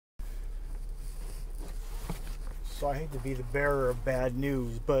So I hate to be the bearer of bad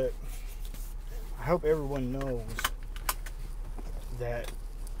news, but I hope everyone knows that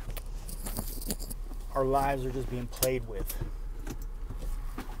our lives are just being played with.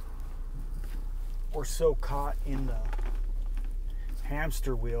 We're so caught in the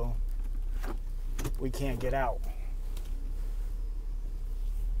hamster wheel, we can't get out.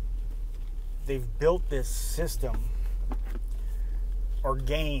 They've built this system or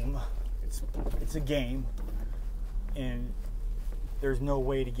game. It's a game, and there's no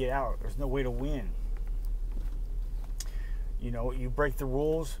way to get out. There's no way to win. You know, you break the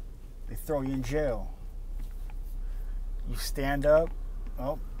rules, they throw you in jail. You stand up,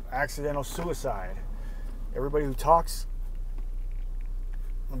 oh, accidental suicide. Everybody who talks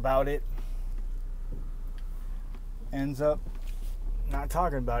about it ends up not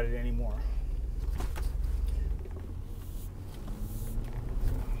talking about it anymore.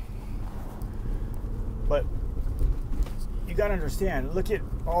 But you got to understand, look at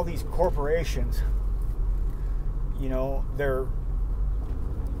all these corporations. You know, their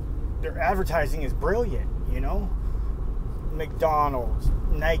advertising is brilliant, you know? McDonald's,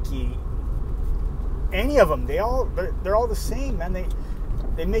 Nike, any of them, they're all the same, man.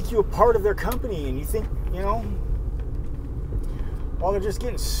 They make you a part of their company, and you think, you know, well, they're just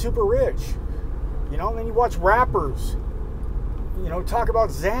getting super rich, you know. And then you watch rappers, you know, talk about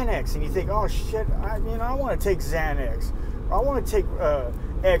Xanax, and you think, oh shit, I want to take Xanax, or I want to take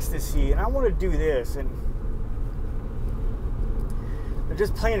ecstasy, and I want to do this, and they're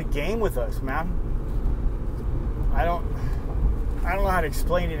just playing a game with us, man. I don't know how to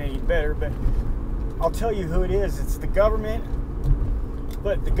explain it any better, but I'll tell you who it is. It's the government,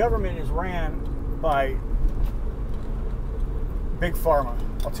 but the government is ran by Big Pharma.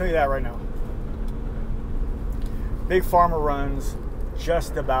 I'll tell you that right now. Big Pharma runs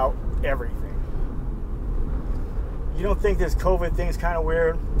just about everything. You don't think this COVID thing is kind of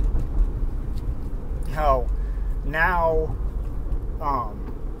weird? How now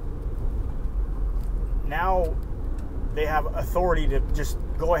they have authority to just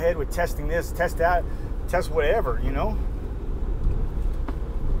go ahead with testing this, test that, test whatever, you know?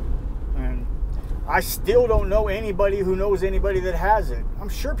 And I still don't know anybody who knows anybody that has it. I'm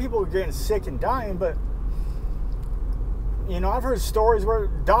sure people are getting sick and dying, but, you know, I've heard stories where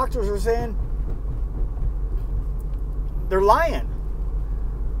doctors are saying they're lying.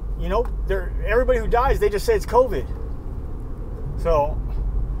 You know, everybody who dies, they just say it's COVID. So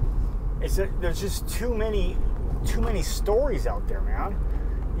there's just too many stories out there, man.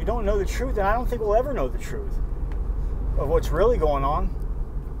 You don't know the truth, and I don't think we'll ever know the truth of what's really going on.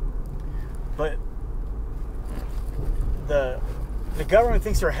 But the government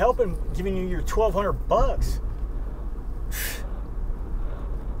thinks they're helping, giving you your $1,200.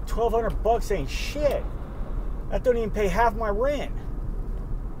 $1,200 ain't shit. That don't even pay half my rent.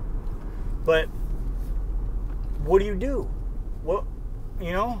 But what do? Well,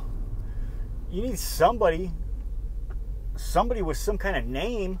 you know, you need somebody with some kind of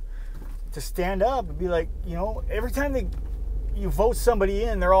name to stand up and be like, you know, every time you vote somebody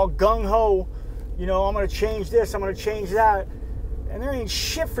in, they're all gung-ho, you know, I'm going to change this, I'm going to change that, and there ain't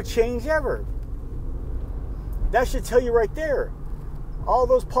shit for change ever. That should tell you right there. All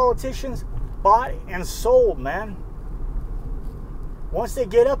those politicians bought and sold, man. Once they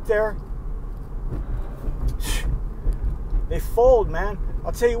get up there, they fold, man.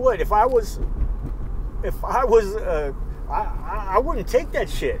 I'll tell you what, I wouldn't take that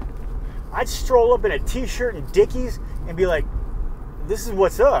shit. I'd stroll up in a t-shirt and Dickies and be like, this is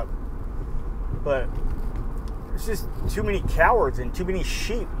what's up. But there's just too many cowards and too many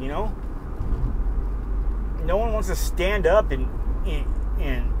sheep, you know? No one wants to stand up and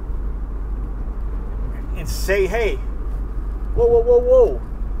say, hey, whoa.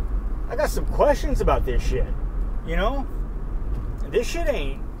 I got some questions about this shit, you know? This shit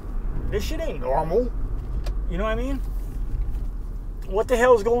ain't normal. You know what I mean? What the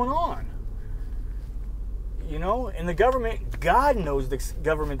hell is going on? You know, and the government, God knows the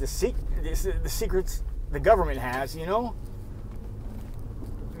secrets the government has, you know?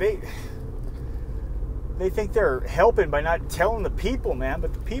 They think they're helping by not telling the people, man,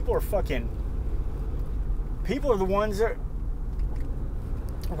 but the people are the ones that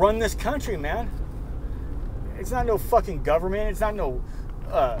run this country, man. It's not no fucking government. It's not no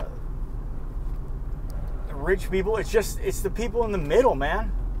rich people. It's the people in the middle,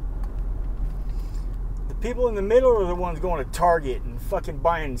 man. The people in the middle are the ones going to Target and fucking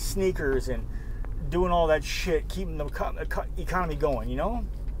buying sneakers and doing all that shit, keeping the economy going, you know?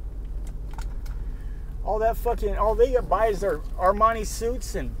 All they buy is their Armani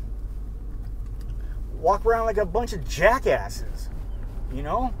suits and walk around like a bunch of jackasses, you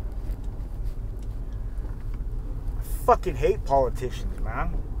know? I fucking hate politicians,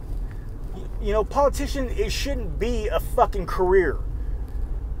 man. You know, politicians, it shouldn't be a fucking career.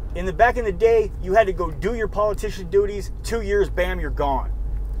 Back in the day, you had to go do your politician duties, 2 years, bam, you're gone.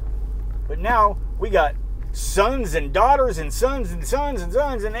 But now, we got sons and daughters and sons and sons and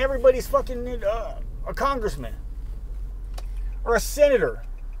sons, and everybody's fucking a congressman. Or a senator.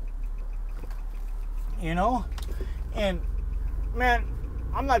 You know? And, man,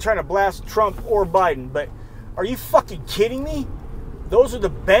 I'm not trying to blast Trump or Biden, but are you fucking kidding me? Those are the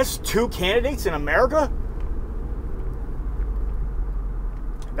best 2 candidates in America?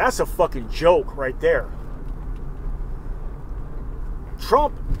 That's a fucking joke right there.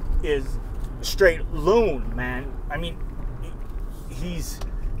 Trump is straight loon, man. I mean, he's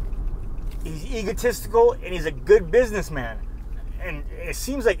egotistical and he's a good businessman. And it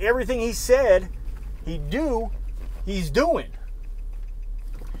seems like everything he said he's doing.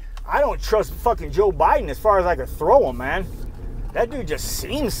 I don't trust fucking Joe Biden as far as I could throw him, man. That dude just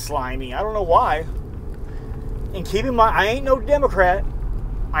seems slimy. I don't know why. And keep in mind, I ain't no Democrat.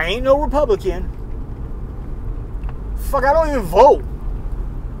 I ain't no Republican. Fuck, I don't even vote.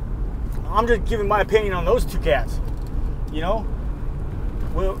 I'm just giving my opinion on those 2 cats. You know?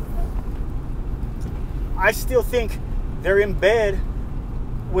 Well, I still think they're in bed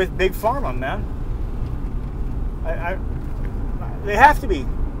with Big Pharma, man. They have to be.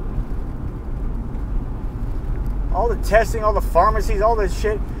 All the testing, all the pharmacies, all this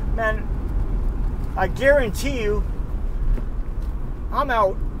shit. Man, I guarantee you, I'm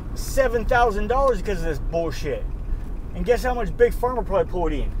out $7,000 because of this bullshit. And guess how much Big Pharma probably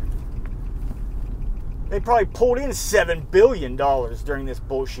pulled in? They probably pulled in $7 billion during this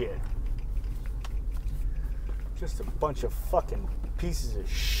bullshit. Just a bunch of fucking pieces of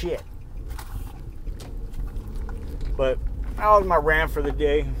shit. But that was my rant for the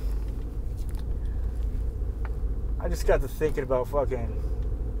day. I just got to thinking about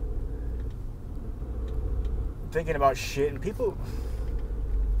shit, and people,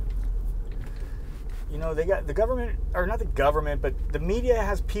 you know, they got the government, or not the government, but the media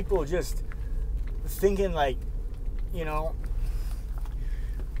has people just thinking like, you know,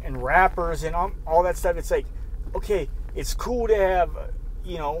 and rappers and all that stuff. It's like, okay, it's cool to have,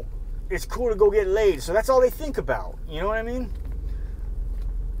 you know, it's cool to go get laid. So that's all they think about. You know what I mean?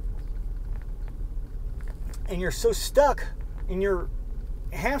 And you're so stuck in your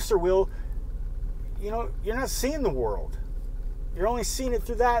hamster wheel, you know, you're not seeing the world. You're only seeing it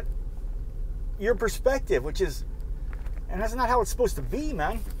through your perspective, which is, and that's not how it's supposed to be,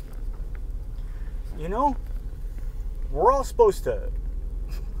 man. You know? We're all supposed to,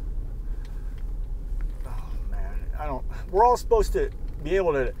 we're all supposed to be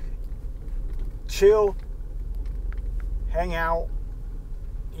able to chill, hang out.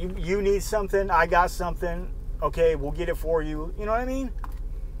 You need something, I got something. Okay, we'll get it for you. You know what I mean?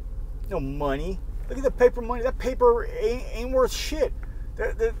 No money. Look at the paper money. That paper ain't worth shit.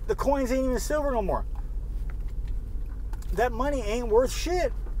 The coins ain't even silver no more. That money ain't worth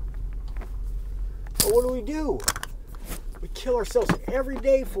shit. But what do? We kill ourselves every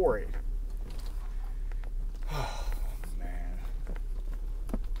day for it. Oh, man.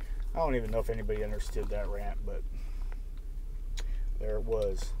 I don't even know if anybody understood that rant, but there it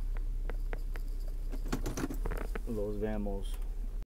was. Los vemos.